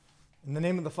In the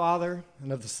name of the Father,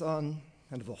 and of the Son,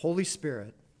 and of the Holy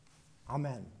Spirit.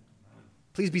 Amen.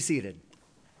 Please be seated.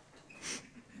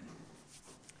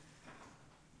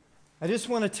 I just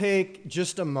want to take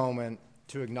just a moment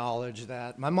to acknowledge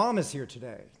that my mom is here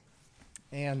today.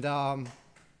 And I'm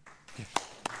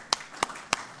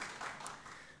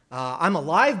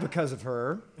alive because of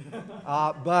her,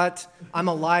 but I'm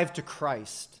alive to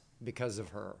Christ because of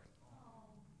her.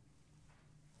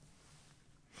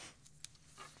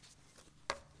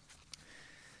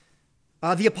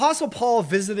 The Apostle Paul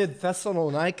visited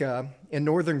Thessalonica in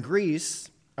northern Greece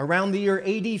around the year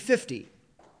AD 50.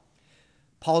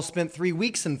 Paul spent 3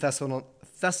 weeks in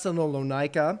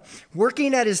Thessalonica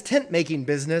working at his tent-making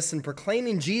business and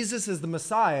proclaiming Jesus as the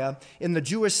Messiah in the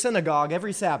Jewish synagogue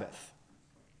every Sabbath.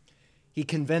 He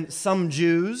convinced some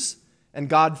Jews and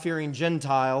God-fearing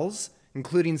Gentiles,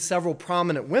 including several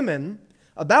prominent women,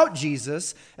 about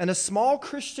Jesus, and a small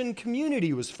Christian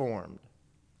community was formed.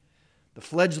 The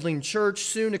fledgling church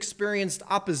soon experienced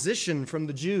opposition from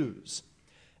the Jews,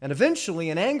 and eventually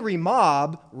an angry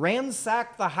mob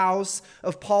ransacked the house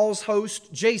of Paul's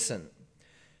host, Jason,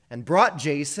 and brought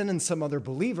Jason and some other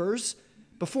believers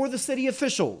before the city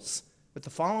officials with the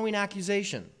following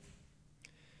accusation.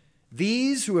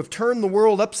 These who have turned the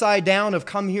world upside down have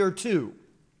come here too.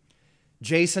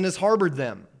 Jason has harbored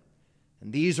them,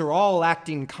 and these are all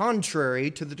acting contrary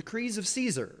to the decrees of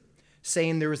Caesar,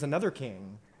 saying there is another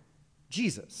king,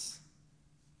 Jesus.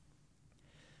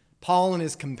 Paul and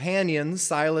his companions,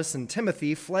 Silas and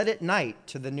Timothy, fled at night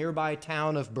to the nearby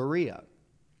town of Berea.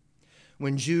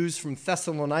 When Jews from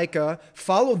Thessalonica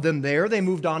followed them there, they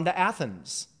moved on to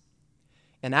Athens.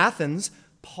 In Athens,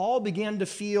 Paul began to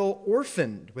feel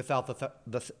orphaned without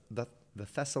the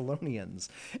Thessalonians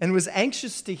and was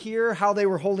anxious to hear how they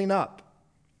were holding up.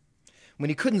 When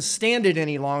he couldn't stand it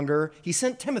any longer, he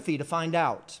sent Timothy to find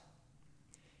out.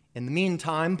 In the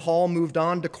meantime, Paul moved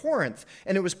on to Corinth,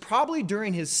 and it was probably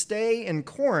during his stay in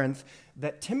Corinth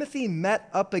that Timothy met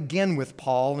up again with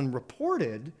Paul and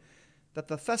reported that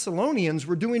the Thessalonians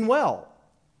were doing well,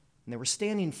 and they were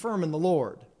standing firm in the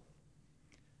Lord.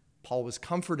 Paul was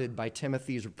comforted by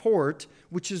Timothy's report,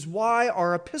 which is why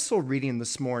our epistle reading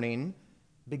this morning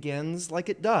begins like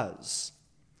it does.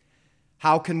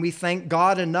 How can we thank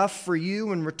God enough for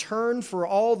you in return for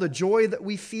all the joy that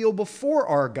we feel before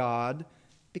our God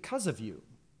because of you?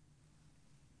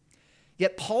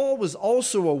 Yet Paul was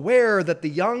also aware that the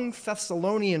young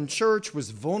Thessalonian church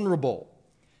was vulnerable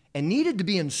and needed to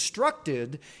be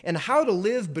instructed in how to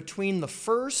live between the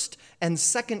first and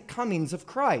second comings of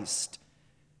Christ.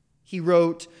 He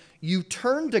wrote, "You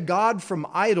turned to God from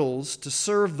idols to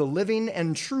serve the living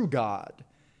and true God,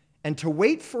 and to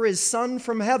wait for his Son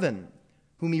from heaven,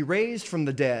 whom he raised from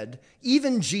the dead,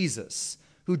 even Jesus,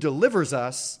 who delivers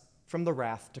us from the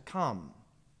wrath to come."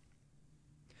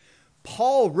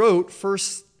 Paul wrote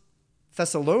 1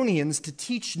 Thessalonians to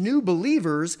teach new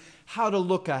believers how to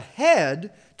look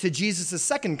ahead to Jesus'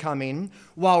 second coming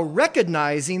while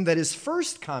recognizing that his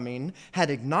first coming had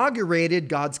inaugurated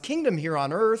God's kingdom here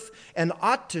on earth and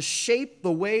ought to shape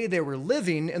the way they were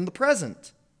living in the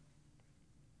present.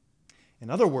 In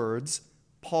other words,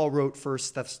 Paul wrote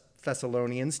 1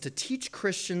 Thessalonians to teach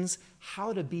Christians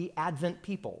how to be Advent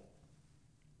people.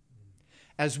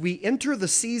 As we enter the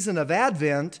season of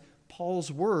Advent,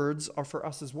 Paul's words are for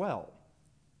us as well.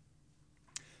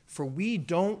 For we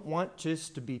don't want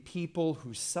just to be people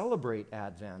who celebrate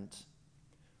Advent.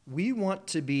 We want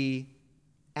to be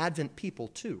Advent people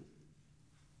too.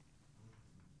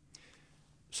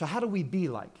 So how do we be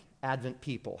like Advent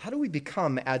people? How do we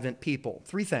become Advent people?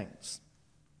 3 things.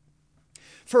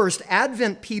 First,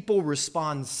 Advent people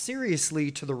respond seriously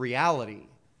to the reality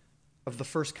of the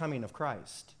first coming of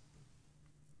Christ.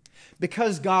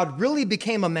 Because God really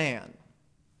became a man,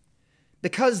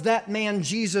 because that man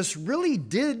Jesus really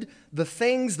did the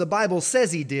things the Bible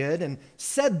says he did and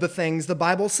said the things the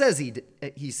Bible says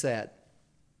he said,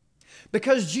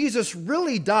 because Jesus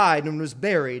really died and was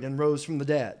buried and rose from the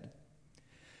dead,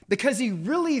 because he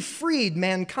really freed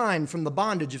mankind from the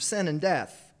bondage of sin and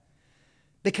death,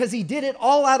 because he did it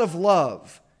all out of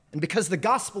love, and because the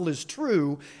gospel is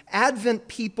true, Advent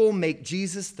people make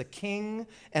Jesus the King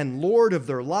and Lord of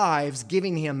their lives,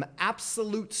 giving him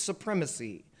absolute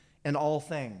supremacy in all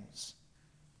things.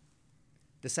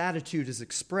 This attitude is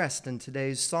expressed in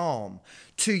today's psalm.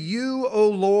 "To you, O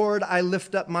Lord, I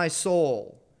lift up my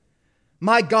soul.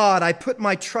 My God, I put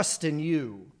my trust in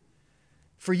you.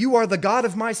 For you are the God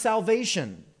of my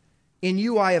salvation. In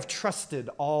you I have trusted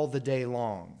all the day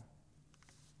long."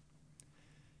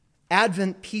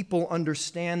 Advent people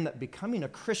understand that becoming a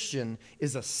Christian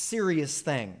is a serious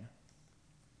thing.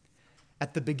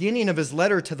 At the beginning of his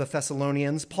letter to the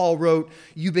Thessalonians, Paul wrote,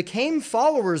 "You became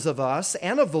followers of us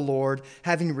and of the Lord,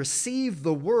 having received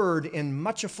the word in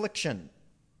much affliction."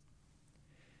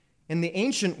 In the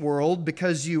ancient world,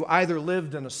 because you either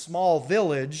lived in a small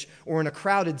village or in a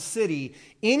crowded city,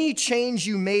 any change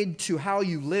you made to how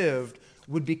you lived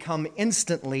would become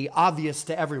instantly obvious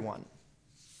to everyone.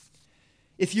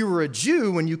 If you were a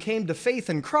Jew when you came to faith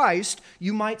in Christ,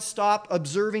 you might stop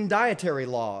observing dietary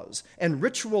laws and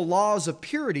ritual laws of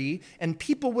purity, and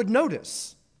people would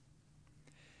notice.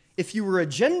 If you were a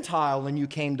Gentile when you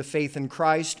came to faith in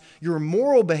Christ, your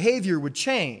moral behavior would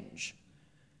change.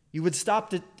 You would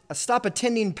stop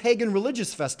attending pagan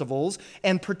religious festivals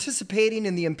and participating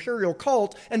in the imperial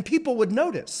cult, and people would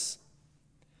notice.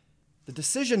 The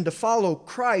decision to follow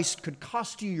Christ could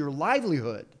cost you your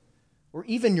livelihood or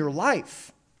even your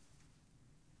life.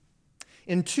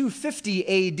 In 250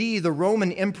 AD, the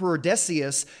Roman Emperor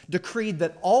Decius decreed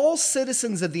that all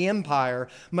citizens of the empire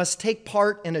must take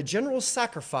part in a general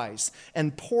sacrifice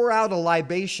and pour out a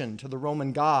libation to the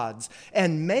Roman gods.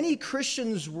 And many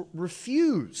Christians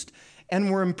refused and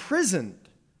were imprisoned,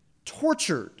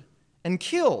 tortured, and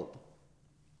killed.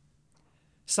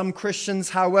 Some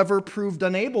Christians, however, proved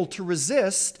unable to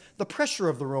resist the pressure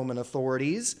of the Roman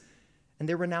authorities, and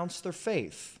they renounced their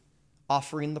faith,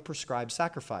 offering the prescribed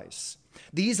sacrifice.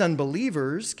 These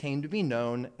unbelievers came to be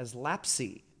known as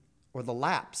lapsi, or the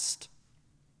lapsed.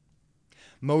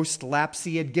 Most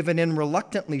lapsi had given in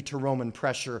reluctantly to Roman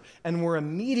pressure and were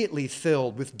immediately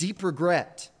filled with deep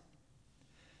regret.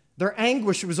 Their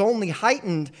anguish was only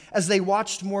heightened as they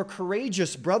watched more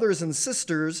courageous brothers and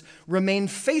sisters remain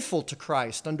faithful to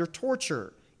Christ under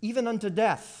torture, even unto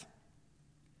death.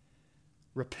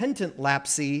 Repentant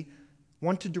lapsi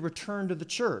wanted to return to the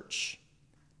church,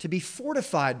 to be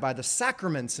fortified by the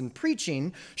sacraments and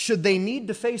preaching should they need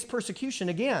to face persecution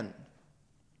again.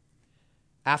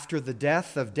 After the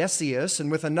death of Decius,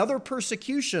 and with another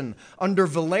persecution under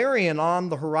Valerian on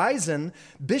the horizon,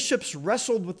 bishops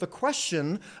wrestled with the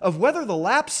question of whether the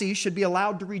lapsi should be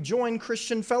allowed to rejoin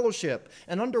Christian fellowship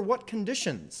and under what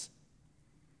conditions.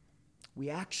 We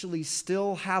actually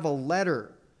still have a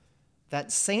letter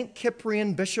that St.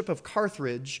 Cyprian, Bishop of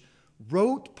Carthage,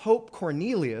 wrote Pope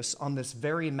Cornelius on this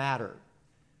very matter.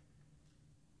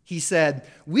 He said,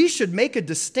 "We should make a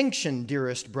distinction,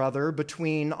 dearest brother,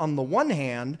 between, on the one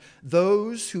hand,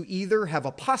 those who either have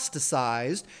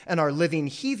apostatized and are living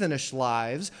heathenish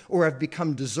lives or have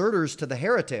become deserters to the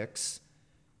heretics,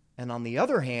 and on the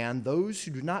other hand, those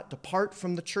who do not depart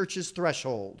from the church's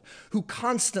threshold, who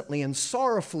constantly and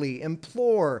sorrowfully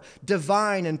implore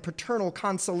divine and paternal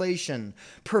consolation,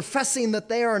 professing that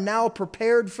they are now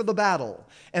prepared for the battle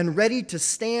and ready to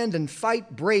stand and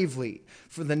fight bravely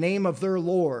for the name of their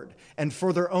Lord and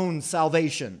for their own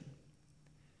salvation.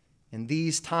 In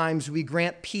these times we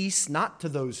grant peace not to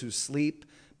those who sleep,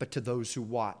 but to those who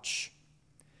watch.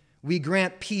 We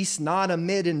grant peace not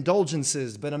amid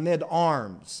indulgences, but amid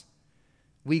arms.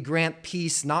 We grant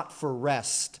peace not for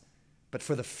rest, but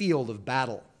for the field of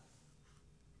battle."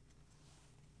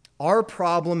 Our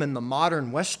problem in the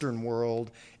modern Western world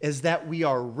is that we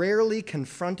are rarely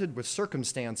confronted with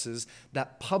circumstances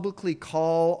that publicly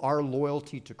call our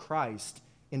loyalty to Christ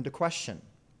into question.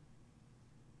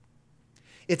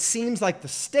 It seems like the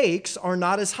stakes are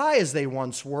not as high as they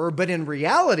once were, but in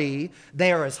reality,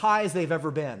 they are as high as they've ever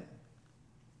been.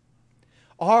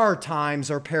 Our times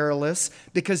are perilous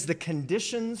because the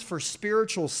conditions for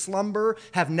spiritual slumber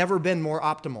have never been more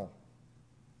optimal.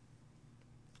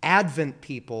 Advent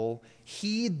people,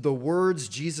 heed the words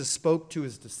Jesus spoke to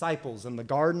his disciples in the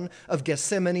Garden of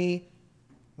Gethsemane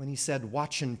when he said,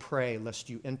 "Watch and pray lest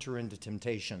you enter into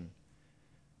temptation.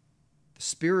 The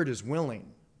spirit is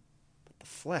willing, but the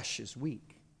flesh is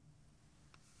weak."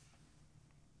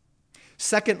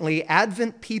 Secondly,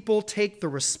 Advent people take the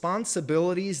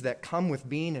responsibilities that come with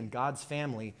being in God's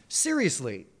family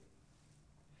seriously.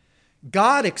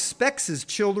 God expects his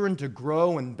children to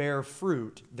grow and bear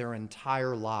fruit their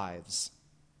entire lives.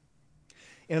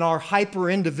 In our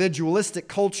hyper-individualistic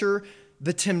culture,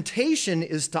 the temptation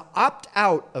is to opt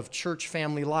out of church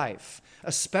family life,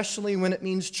 especially when it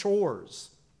means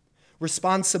chores,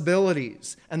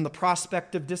 responsibilities, and the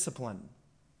prospect of discipline.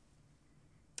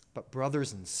 But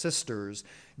brothers and sisters,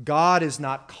 God has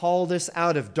not called us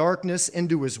out of darkness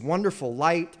into his wonderful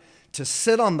light to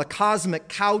sit on the cosmic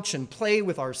couch and play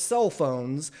with our cell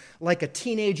phones like a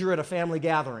teenager at a family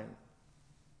gathering.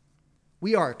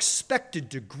 We are expected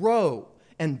to grow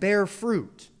and bear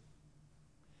fruit.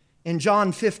 In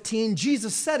John 15,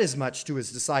 Jesus said as much to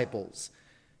his disciples.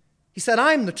 He said,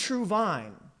 "I am the true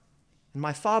vine, and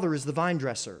my Father is the vine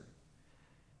dresser.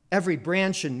 Every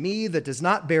branch in me that does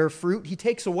not bear fruit, he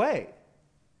takes away.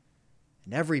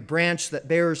 And every branch that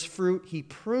bears fruit, he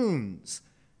prunes,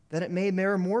 that it may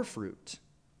bear more fruit.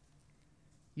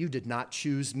 You did not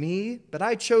choose me, but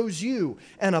I chose you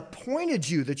and appointed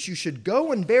you that you should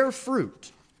go and bear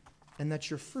fruit, and that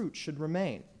your fruit should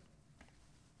remain.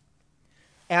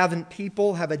 Advent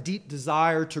people have a deep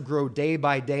desire to grow day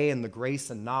by day in the grace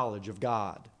and knowledge of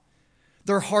God.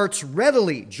 Their hearts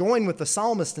readily join with the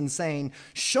psalmist in saying,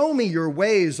 "Show me your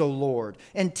ways, O Lord,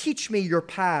 and teach me your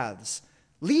paths.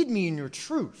 Lead me in your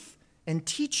truth and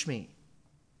teach me."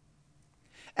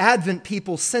 Advent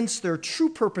people sense their true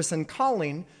purpose and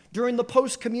calling during the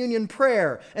post-communion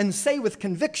prayer and say with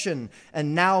conviction,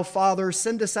 "And now, Father,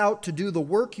 send us out to do the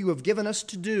work you have given us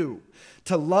to do,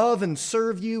 to love and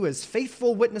serve you as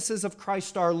faithful witnesses of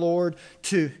Christ our Lord.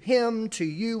 To him, to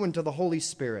you, and to the Holy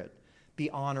Spirit be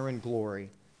honor and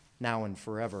glory, now and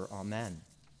forever. Amen."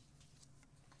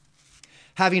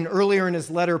 Having earlier in his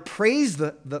letter praised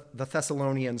the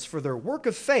Thessalonians for their work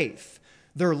of faith,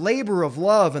 their labor of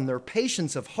love, and their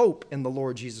patience of hope in the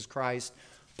Lord Jesus Christ,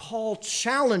 Paul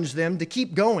challenged them to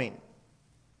keep going,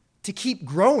 to keep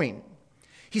growing.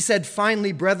 He said,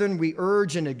 "Finally, brethren, we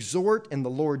urge and exhort in the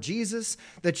Lord Jesus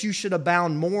that you should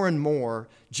abound more and more,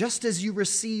 just as you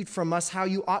received from us how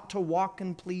you ought to walk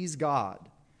and please God.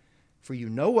 For you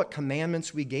know what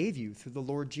commandments we gave you through the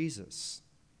Lord Jesus."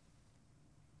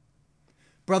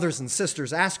 Brothers and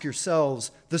sisters, ask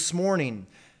yourselves this morning,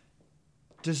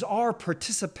 does our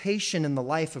participation in the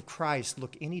life of Christ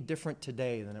look any different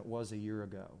today than it was a year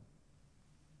ago?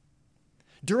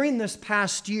 During this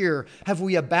past year, have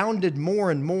we abounded more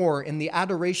and more in the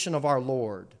adoration of our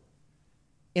Lord,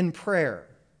 in prayer,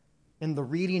 in the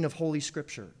reading of Holy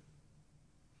Scripture?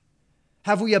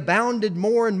 Have we abounded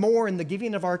more and more in the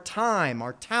giving of our time,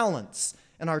 our talents,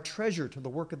 and our treasure to the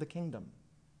work of the kingdom?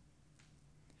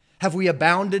 Have we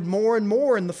abounded more and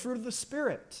more in the fruit of the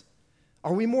Spirit?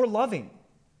 Are we more loving,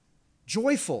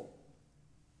 joyful,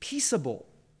 peaceable,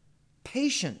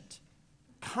 patient,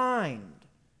 kind,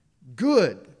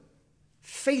 good,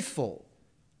 faithful,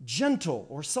 gentle,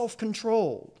 or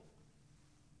self-controlled?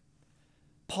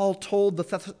 Paul told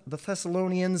the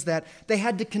Thessalonians that they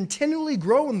had to continually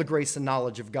grow in the grace and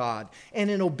knowledge of God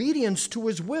and in obedience to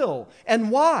his will.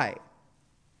 And why?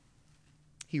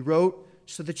 He wrote,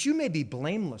 "So that you may be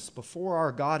blameless before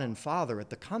our God and Father at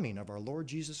the coming of our Lord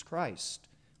Jesus Christ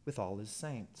with all his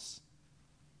saints."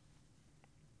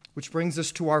 Which brings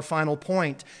us to our final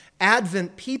point.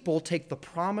 Advent people take the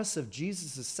promise of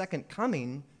Jesus' second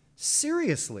coming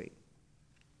seriously.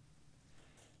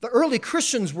 The early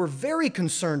Christians were very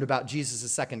concerned about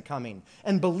Jesus' second coming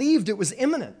and believed it was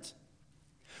imminent.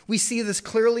 We see this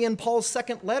clearly in Paul's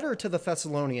second letter to the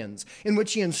Thessalonians, in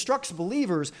which he instructs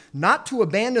believers not to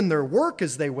abandon their work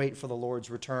as they wait for the Lord's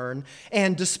return,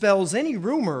 and dispels any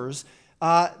rumors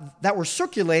that were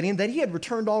circulating that he had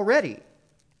returned already.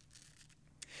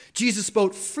 Jesus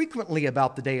spoke frequently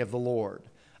about the day of the Lord,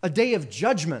 a day of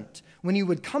judgment when he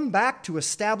would come back to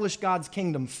establish God's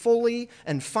kingdom fully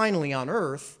and finally on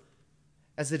earth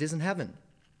as it is in heaven.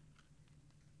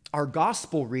 Our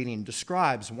gospel reading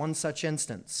describes one such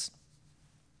instance.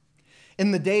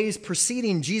 In the days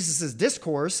preceding Jesus'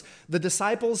 discourse, the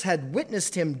disciples had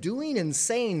witnessed him doing and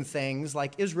saying things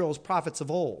like Israel's prophets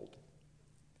of old.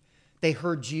 They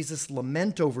heard Jesus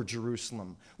lament over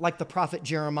Jerusalem, like the prophet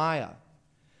Jeremiah.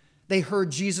 They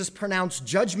heard Jesus pronounce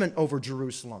judgment over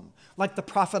Jerusalem, like the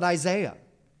prophet Isaiah.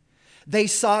 They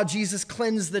saw Jesus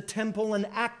cleanse the temple and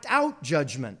act out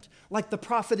judgment, like the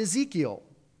prophet Ezekiel.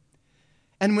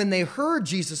 And when they heard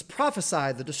Jesus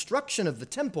prophesy the destruction of the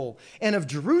temple and of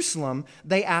Jerusalem,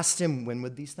 they asked him, when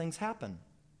would these things happen?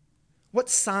 What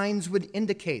signs would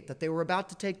indicate that they were about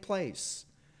to take place?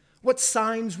 What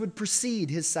signs would precede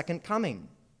his second coming?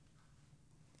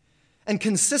 And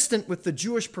consistent with the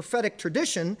Jewish prophetic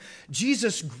tradition,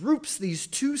 Jesus groups these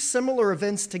two similar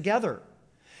events together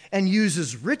and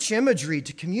uses rich imagery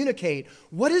to communicate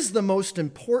what are the most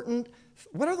important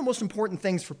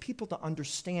things for people to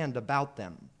understand about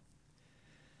them.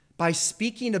 By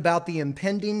speaking about the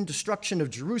impending destruction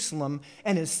of Jerusalem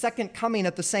and his second coming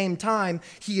at the same time,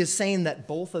 he is saying that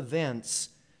both events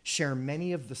share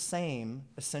many of the same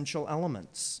essential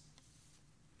elements.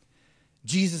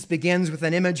 Jesus begins with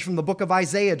an image from the book of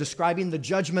Isaiah describing the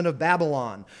judgment of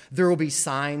Babylon. There will be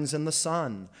signs in the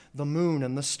sun, the moon,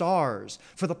 and the stars,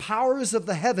 for the powers of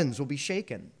the heavens will be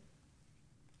shaken.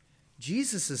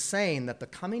 Jesus is saying that the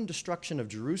coming destruction of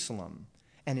Jerusalem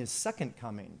and his second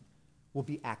coming will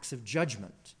be acts of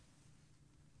judgment.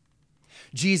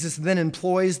 Jesus then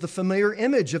employs the familiar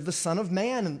image of the Son of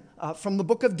Man from the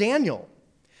book of Daniel.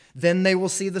 Then they will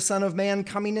see the Son of Man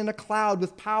coming in a cloud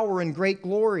with power and great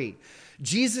glory.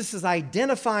 Jesus is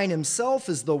identifying himself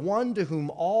as the one to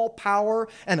whom all power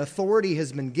and authority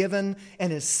has been given,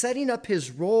 and is setting up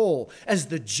his role as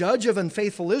the judge of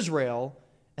unfaithful Israel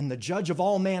and the judge of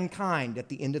all mankind at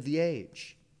the end of the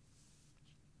age.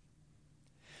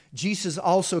 Jesus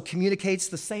also communicates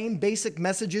the same basic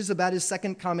messages about his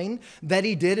second coming that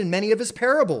he did in many of his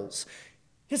parables.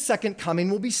 His second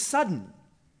coming will be sudden,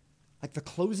 like the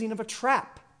closing of a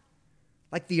trap,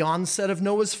 like the onset of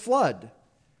Noah's flood,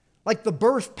 like the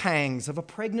birth pangs of a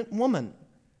pregnant woman,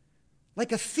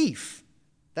 like a thief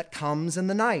that comes in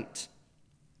the night.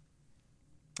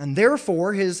 And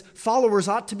therefore, his followers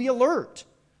ought to be alert,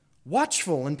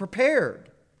 watchful, and prepared.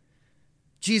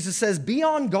 Jesus says, be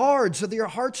on guard so that your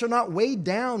hearts are not weighed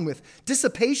down with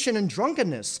dissipation and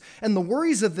drunkenness and the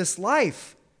worries of this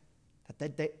life,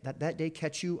 that day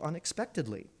catch you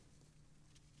unexpectedly.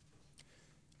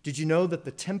 Did you know that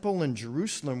the temple in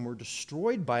Jerusalem were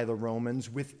destroyed by the Romans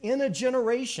within a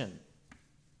generation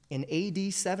in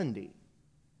AD 70?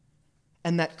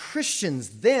 And that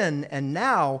Christians then and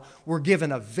now were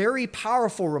given a very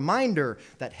powerful reminder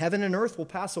that heaven and earth will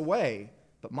pass away,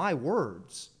 but my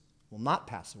words will not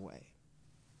pass away.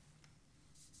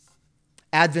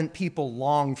 Advent people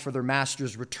long for their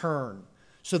master's return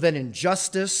so that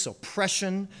injustice,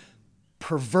 oppression,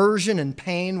 perversion, and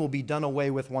pain will be done away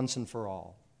with once and for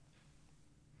all.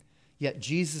 Yet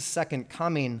Jesus' second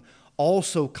coming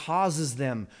also causes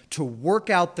them to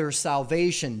work out their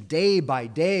salvation day by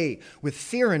day with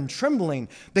fear and trembling,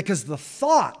 because the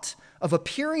thought of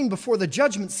appearing before the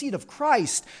judgment seat of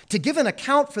Christ to give an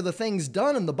account for the things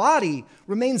done in the body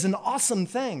remains an awesome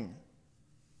thing.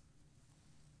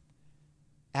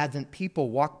 Advent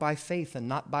people walk by faith and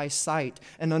not by sight,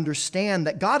 and understand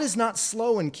that God is not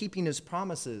slow in keeping his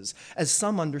promises, as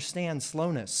some understand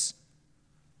slowness.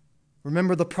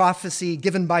 Remember the prophecy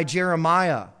given by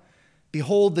Jeremiah.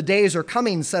 Behold, the days are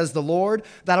coming, says the Lord,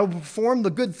 that I will perform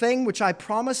the good thing which I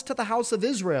promised to the house of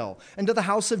Israel and to the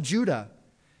house of Judah.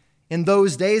 In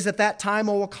those days, at that time,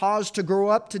 I will cause to grow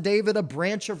up to David a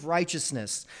branch of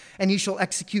righteousness, and he shall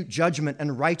execute judgment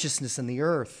and righteousness in the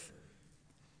earth.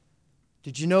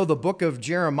 Did you know the book of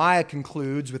Jeremiah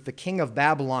concludes with the king of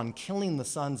Babylon killing the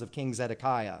sons of King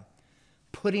Zedekiah,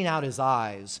 putting out his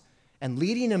eyes, and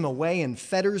leading him away in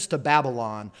fetters to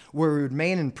Babylon, where he would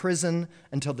remain in prison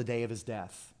until the day of his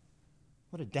death?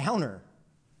 What a downer.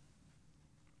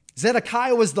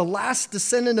 Zedekiah was the last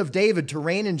descendant of David to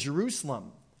reign in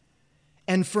Jerusalem.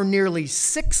 And for nearly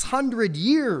 600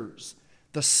 years,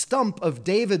 the stump of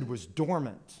David was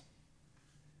dormant,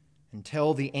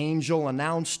 until the angel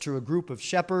announced to a group of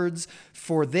shepherds,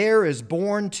 "For there is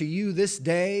born to you this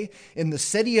day in the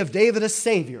city of David a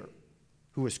Savior,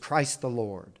 who is Christ the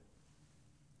Lord."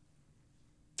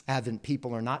 Advent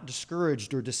people are not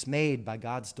discouraged or dismayed by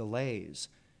God's delays,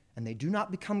 and they do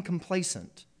not become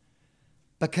complacent,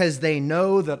 because they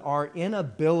know that our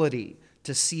inability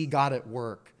to see God at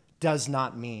work does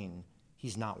not mean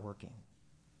he's not working.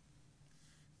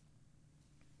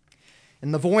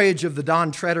 In The Voyage of the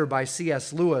Dawn Treader by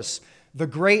C.S. Lewis, the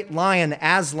great lion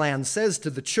Aslan says to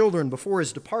the children before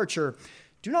his departure,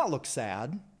 "Do not look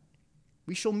sad.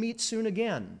 We shall meet soon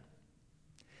again."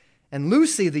 And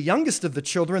Lucy, the youngest of the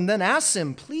children, then asks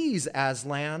him, "Please,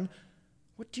 Aslan,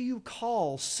 what do you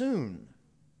call soon?"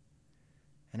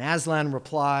 And Aslan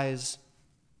replies,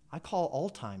 "I call all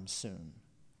time soon,"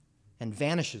 and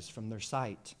vanishes from their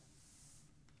sight.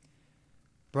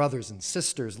 Brothers and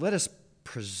sisters, let us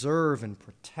preserve and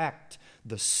protect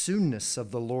the soonness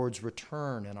of the Lord's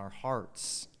return in our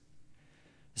hearts.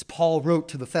 As Paul wrote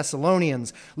to the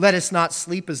Thessalonians, "Let us not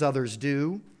sleep as others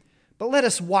do, but let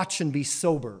us watch and be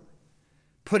sober,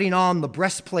 putting on the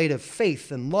breastplate of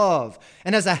faith and love,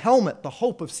 and as a helmet the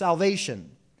hope of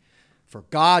salvation. For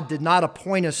God did not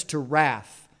appoint us to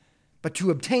wrath, but to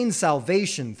obtain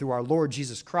salvation through our Lord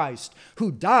Jesus Christ,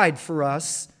 who died for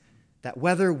us, that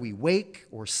whether we wake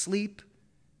or sleep,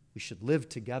 we should live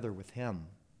together with him."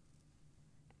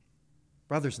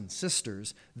 Brothers and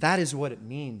sisters, that is what it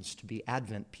means to be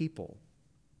Advent people.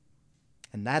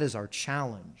 And that is our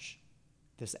challenge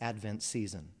this Advent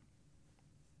season.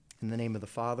 In the name of the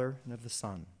Father, and of the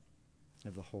Son, and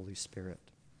of the Holy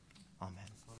Spirit. Amen.